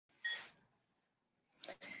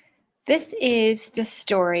This is the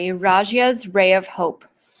story, Razia's Ray of Hope.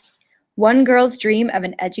 One girl's dream of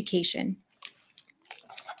an education.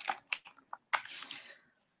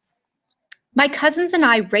 My cousins and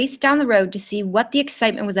I raced down the road to see what the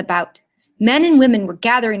excitement was about. Men and women were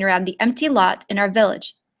gathering around the empty lot in our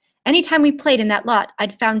village. Anytime we played in that lot,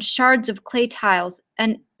 I'd found shards of clay tiles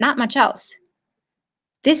and not much else.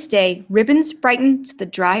 This day, ribbons brightened the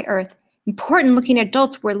dry earth. Important-looking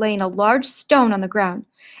adults were laying a large stone on the ground,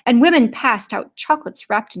 and women passed out chocolates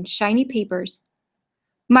wrapped in shiny papers.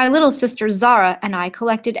 My little sister Zara and I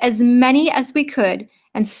collected as many as we could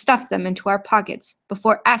and stuffed them into our pockets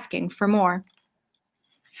before asking for more.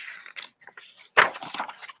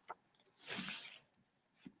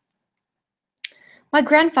 My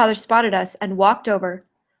grandfather spotted us and walked over.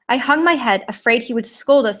 I hung my head, afraid he would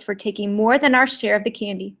scold us for taking more than our share of the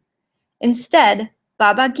candy. Instead,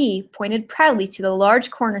 Baba Gi pointed proudly to the large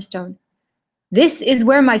cornerstone. "This is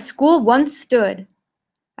where my school once stood."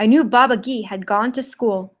 I knew Baba Gi had gone to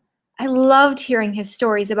school. I loved hearing his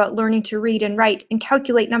stories about learning to read and write and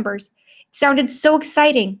calculate numbers. It sounded so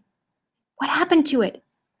exciting. "What happened to it?"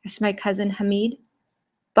 asked my cousin Hamid.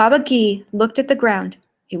 Baba Gi looked at the ground.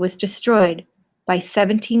 It was destroyed by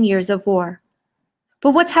 17 years of war.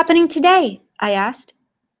 "But what's happening today?" I asked.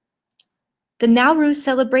 "The Nowruz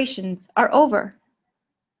celebrations are over.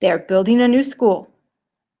 They are building a new school."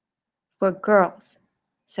 "For girls,"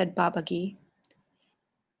 said Baba Gi.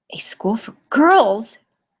 "A school for girls?"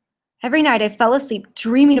 Every night I fell asleep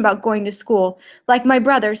dreaming about going to school, like my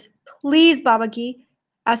brothers. "Please, Baba Gi,"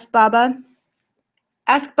 asked Baba.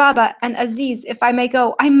 "Ask Baba and Aziz if I may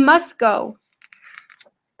go. I must go."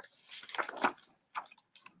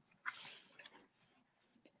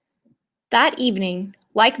 That evening,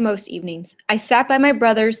 like most evenings, I sat by my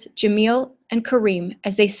brothers Jamil and Kareem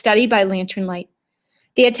as they studied by lantern light.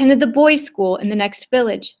 They attended the boys' school in the next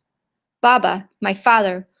village. Baba, my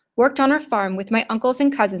father, worked on our farm with my uncles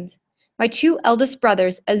and cousins. My two eldest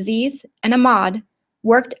brothers, Aziz and Ahmad,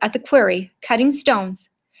 worked at the quarry, cutting stones.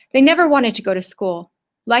 They never wanted to go to school.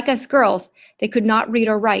 Like us girls, they could not read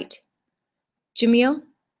or write. "Jamil,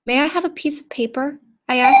 may I have a piece of paper?"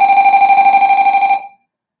 I asked.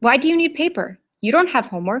 "Why do you need paper? You don't have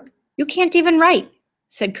homework. You can't even write,"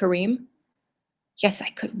 said Kareem. Yes, I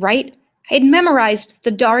could write. I had memorized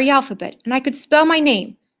the Dari alphabet, and I could spell my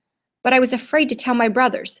name. But I was afraid to tell my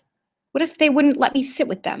brothers. What if they wouldn't let me sit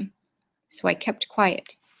with them? So I kept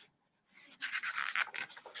quiet.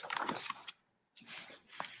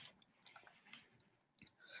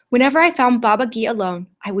 Whenever I found Baba Gi alone,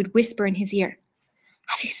 I would whisper in his ear,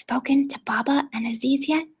 "Have you spoken to Baba and Aziz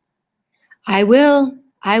yet?" I will,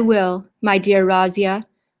 my dear Razia,"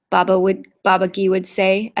 Baba Gi would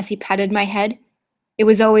say as he patted my head. It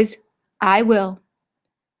was always, "I will."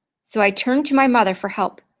 So I turned to my mother for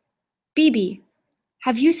help. "Bibi,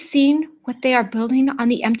 have you seen what they are building on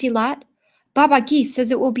the empty lot? Baba Gi says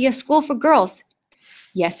it will be a school for girls."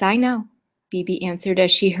 "Yes, I know," Bibi answered as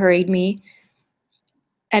she hurried me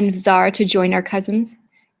and Zara to join our cousins.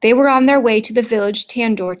 They were on their way to the village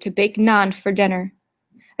tandoor to bake naan for dinner.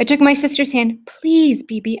 I took my sister's hand. "Please,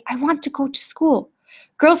 Bibi, I want to go to school.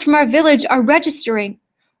 Girls from our village are registering.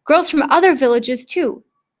 Girls from other villages, too.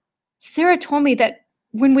 Sarah told me that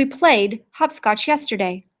when we played hopscotch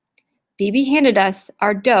yesterday." Bibi handed us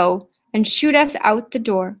our dough and shooed us out the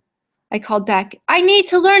door. I called back, "I need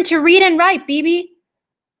to learn to read and write, Bibi."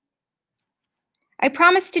 "I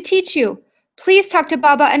promised to teach you. Please talk to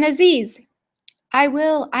Baba and Aziz." I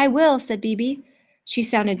will, said Bibi. She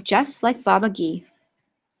sounded just like Baba Gi.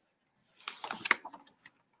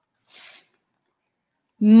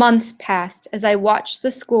 Months passed as I watched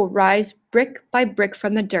the school rise brick by brick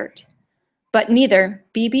from the dirt. But neither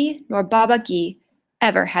Bibi nor Baba Gi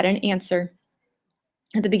ever had an answer.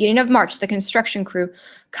 At the beginning of March, the construction crew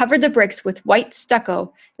covered the bricks with white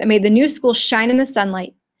stucco that made the new school shine in the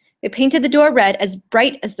sunlight. They painted the door red, as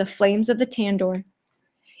bright as the flames of the tandoor.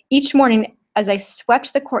 Each morning, as I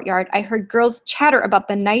swept the courtyard, I heard girls chatter about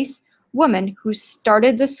the nice woman who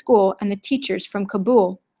started the school and the teachers from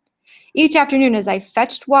Kabul. Each afternoon, as I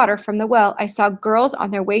fetched water from the well, I saw girls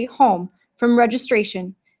on their way home from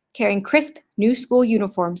registration, carrying crisp new school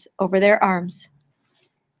uniforms over their arms.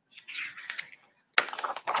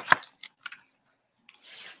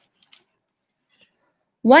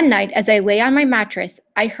 One night, as I lay on my mattress,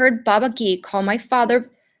 I heard Baba Gi call my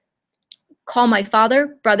father,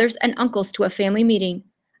 brothers, and uncles to a family meeting.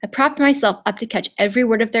 I propped myself up to catch every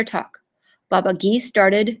word of their talk. Baba Gi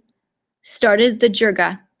started the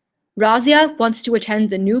jirga. Razia wants to attend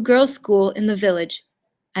the new girls' school in the village,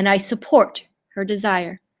 and I support her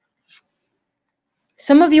desire.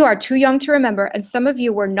 Some of you are too young to remember, and some of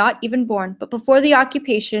you were not even born, but before the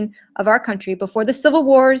occupation of our country, before the civil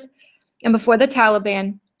wars, and before the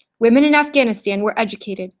Taliban, women in Afghanistan were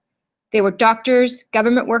educated. They were doctors,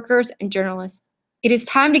 government workers, and journalists. It is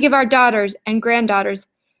time to give our daughters and granddaughters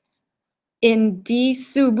in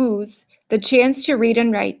Subus the chance to read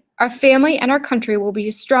and write. Our family and our country will be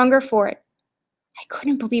stronger for it. I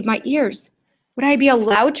couldn't believe my ears. Would I be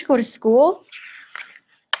allowed to go to school?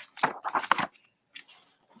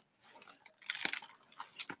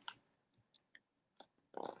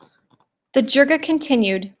 The jirga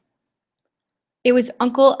continued. It was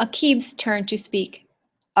Uncle Akib's turn to speak.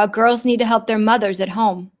 Our girls need to help their mothers at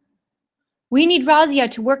home. We need Razia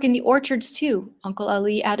to work in the orchards too, Uncle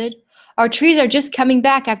Ali added. Our trees are just coming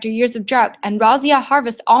back after years of drought, and Razia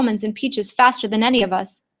harvests almonds and peaches faster than any of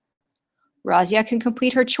us. Razia can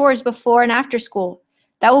complete her chores before and after school.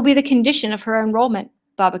 That will be the condition of her enrollment,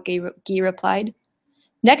 Baba Gi replied.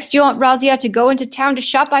 Next, you want Razia to go into town to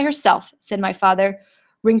shop by herself, said my father,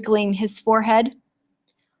 wrinkling his forehead.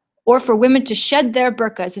 Or for women to shed their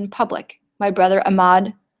burqas in public, my brother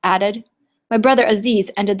Ahmad added. My brother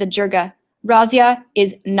Aziz ended the jirga. Razia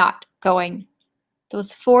is not going.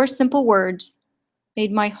 Those 4 simple words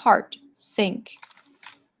made my heart sink.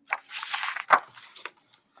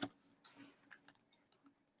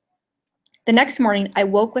 The next morning, I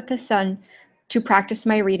woke with the sun to practice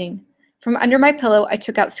my reading. From under my pillow, I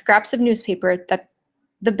took out scraps of newspaper that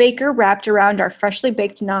the baker wrapped around our freshly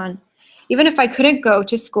baked naan. Even if I couldn't go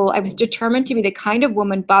to school, I was determined to be the kind of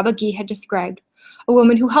woman Baba Gi had described, a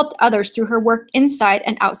woman who helped others through her work inside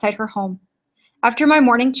and outside her home. After my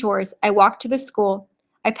morning chores, I walked to the school.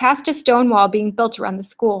 I passed a stone wall being built around the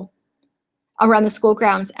school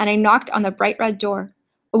grounds, and I knocked on the bright red door.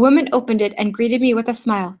 A woman opened it and greeted me with a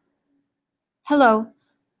smile. Hello,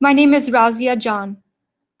 my name is Razia John.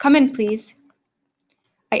 Come in, please.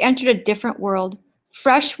 I entered a different world.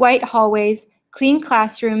 Fresh white hallways, clean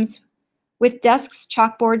classrooms with desks,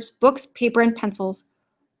 chalkboards, books, paper, and pencils,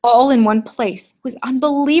 all in one place. It was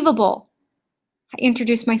unbelievable. I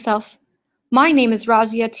introduced myself. My name is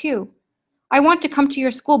Razia too. I want to come to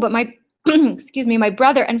your school, but my my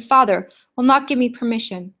brother and father will not give me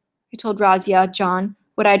permission. I told Razia John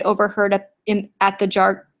what I'd overheard at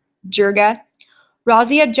the jirga.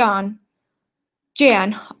 Razia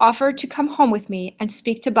Jan offered to come home with me and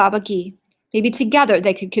speak to Baba Gi. Maybe together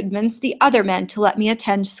they could convince the other men to let me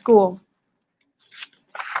attend school.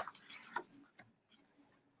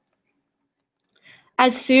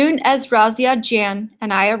 As soon as Razia Jan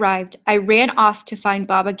and I arrived, I ran off to find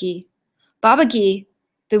Baba Gi. Baba Gi,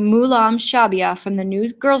 the Mulam Shabia from the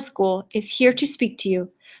new girls' school, is here to speak to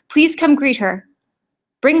you. Please come greet her.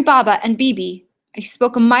 Bring Baba and Bibi. I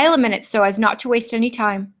spoke a mile a minute so as not to waste any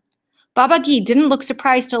time. Baba Gi didn't look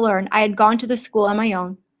surprised to learn I had gone to the school on my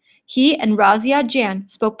own. He and Razia Jan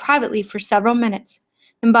spoke privately for several minutes.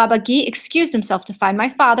 Then Baba Gi excused himself to find my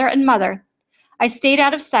father and mother. I stayed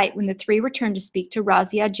out of sight when the 3 returned to speak to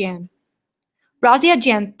Razia Jan. Razia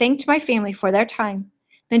Jan thanked my family for their time.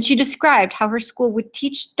 Then she described how her school would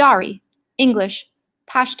teach Dari, English,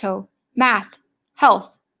 Pashto, math,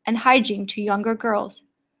 health, and hygiene to younger girls.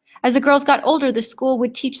 As the girls got older, the school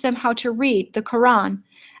would teach them how to read the Quran,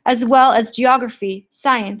 as well as geography,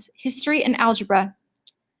 science, history, and algebra.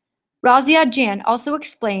 Razia Jan also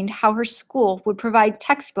explained how her school would provide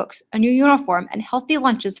textbooks, a new uniform, and healthy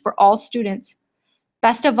lunches for all students.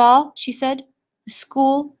 Best of all, she said, the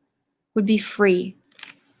school would be free.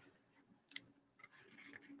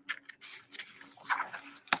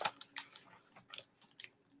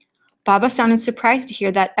 Baba sounded surprised to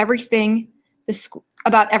hear that everything the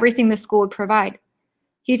school would provide.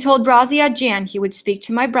 He told Razia Jan he would speak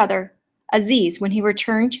to my brother, Aziz, when he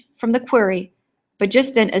returned from the quarry, but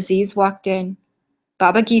just then Aziz walked in.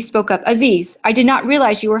 Baba Gi spoke up, Aziz, I did not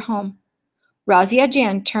realize you were home. Razia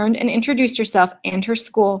Jan turned and introduced herself and her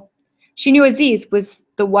school. She knew Aziz was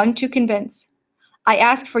the one to convince. I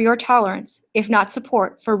ask for your tolerance, if not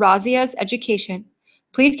support, for Razia's education.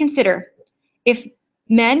 Please consider, if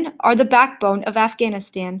men are the backbone of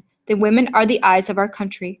Afghanistan, then women are the eyes of our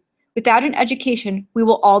country. Without an education, we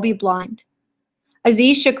will all be blind.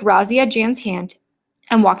 Aziz shook Razia Jan's hand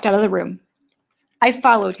and walked out of the room. I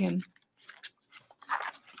followed him.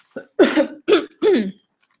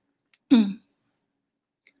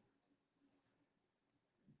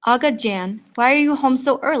 Aga Jan, why are you home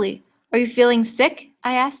so early? Are you feeling sick?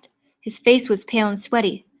 I asked. His face was pale and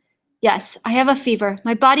sweaty. Yes, I have a fever.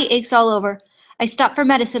 My body aches all over. I stopped for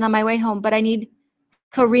medicine on my way home, but I need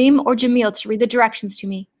Kareem or Jamil to read the directions to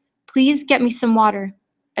me. Please get me some water.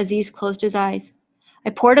 Aziz closed his eyes. I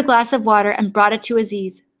poured a glass of water and brought it to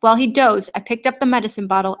Aziz. While he dozed, I picked up the medicine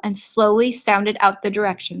bottle and slowly sounded out the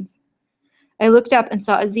directions. I looked up and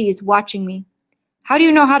saw Aziz watching me. "How do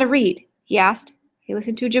you know how to read?" he asked. "I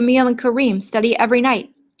listen to Jamil and Kareem study every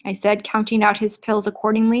night," I said, counting out his pills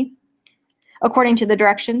according to the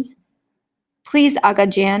directions. "Please, Aga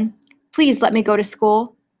Jan, please let me go to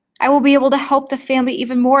school. I will be able to help the family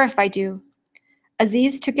even more if I do."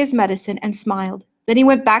 Aziz took his medicine and smiled. Then he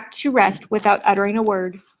went back to rest without uttering a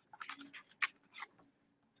word.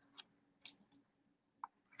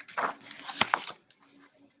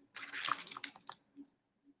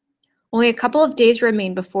 Only a couple of days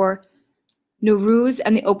remained before Nowruz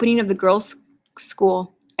and the opening of the girls'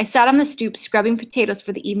 school. I sat on the stoop scrubbing potatoes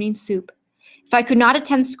for the evening soup. If I could not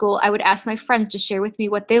attend school, I would ask my friends to share with me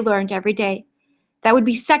what they learned every day. That would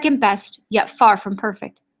be second best, yet far from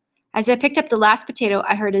perfect. As I picked up the last potato,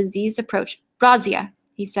 I heard Aziz approach. "Razia,"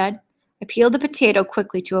 he said. I peeled the potato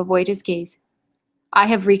quickly to avoid his gaze. "I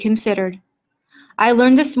have reconsidered. I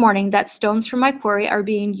learned this morning that stones from my quarry are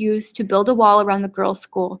being used to build a wall around the girls'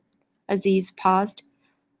 school." Aziz paused.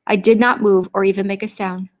 I did not move or even make a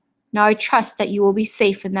sound. "Now I trust that you will be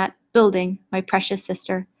safe in that building, my precious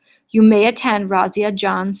sister. You may attend Razia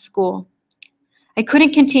Jan's school." I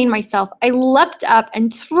couldn't contain myself. I leapt up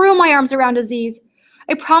and threw my arms around Aziz.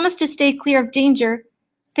 "I promise to stay clear of danger.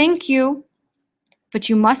 Thank you." "But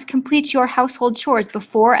you must complete your household chores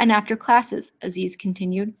before and after classes," Aziz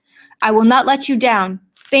continued. "I will not let you down.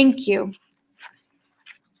 Thank you."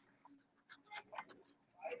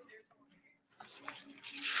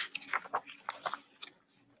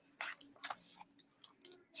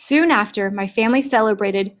 Soon after, my family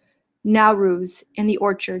celebrated Nowruz in the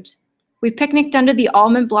orchards. We picnicked under the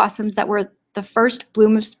almond blossoms that were the first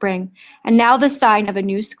bloom of spring, and now the sign of a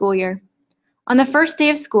new school year. On the first day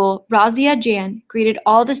of school, Razia Jan greeted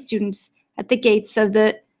all the students at the gates of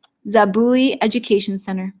the Zabuli Education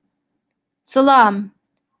Center. "Salam,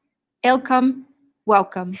 Alaikum,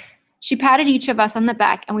 welcome." She patted each of us on the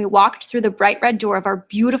back, and we walked through the bright red door of our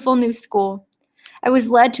beautiful new school. I was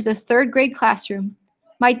led to the third grade classroom.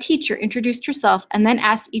 My teacher introduced herself and then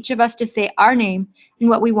asked each of us to say our name and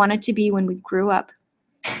what we wanted to be when we grew up.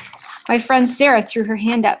 My friend Sarah threw her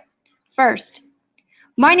hand up first.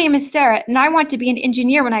 "My name is Sarah, and I want to be an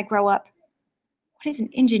engineer when I grow up." "What is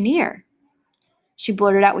an engineer?" she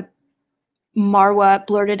blurted out Marwa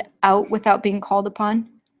blurted out without being called upon.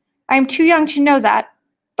 "I am too young to know that,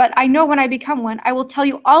 but I know when I become one, I will tell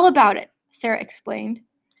you all about it," Sarah explained.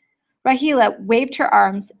 Rahila waved her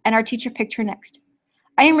arms, and our teacher picked her next.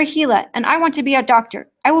 "I am Rahila, and I want to be a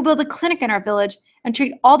doctor. I will build a clinic in our village and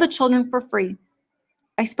treat all the children for free."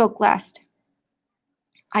 I spoke last.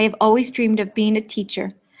 "I have always dreamed of being a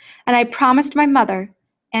teacher, and I promised my mother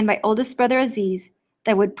and my oldest brother Aziz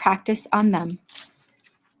that I would practice on them."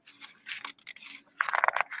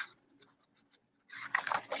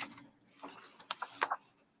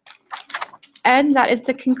 And that is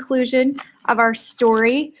the conclusion of our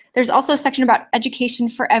story. There's also a section about education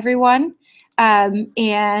for everyone,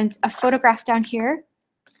 and a photograph down here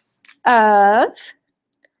of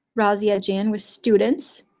Razia Jan with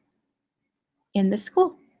students in the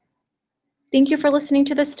school. Thank you for listening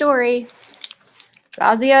to the story.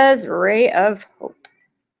 Razia's Ray of Hope.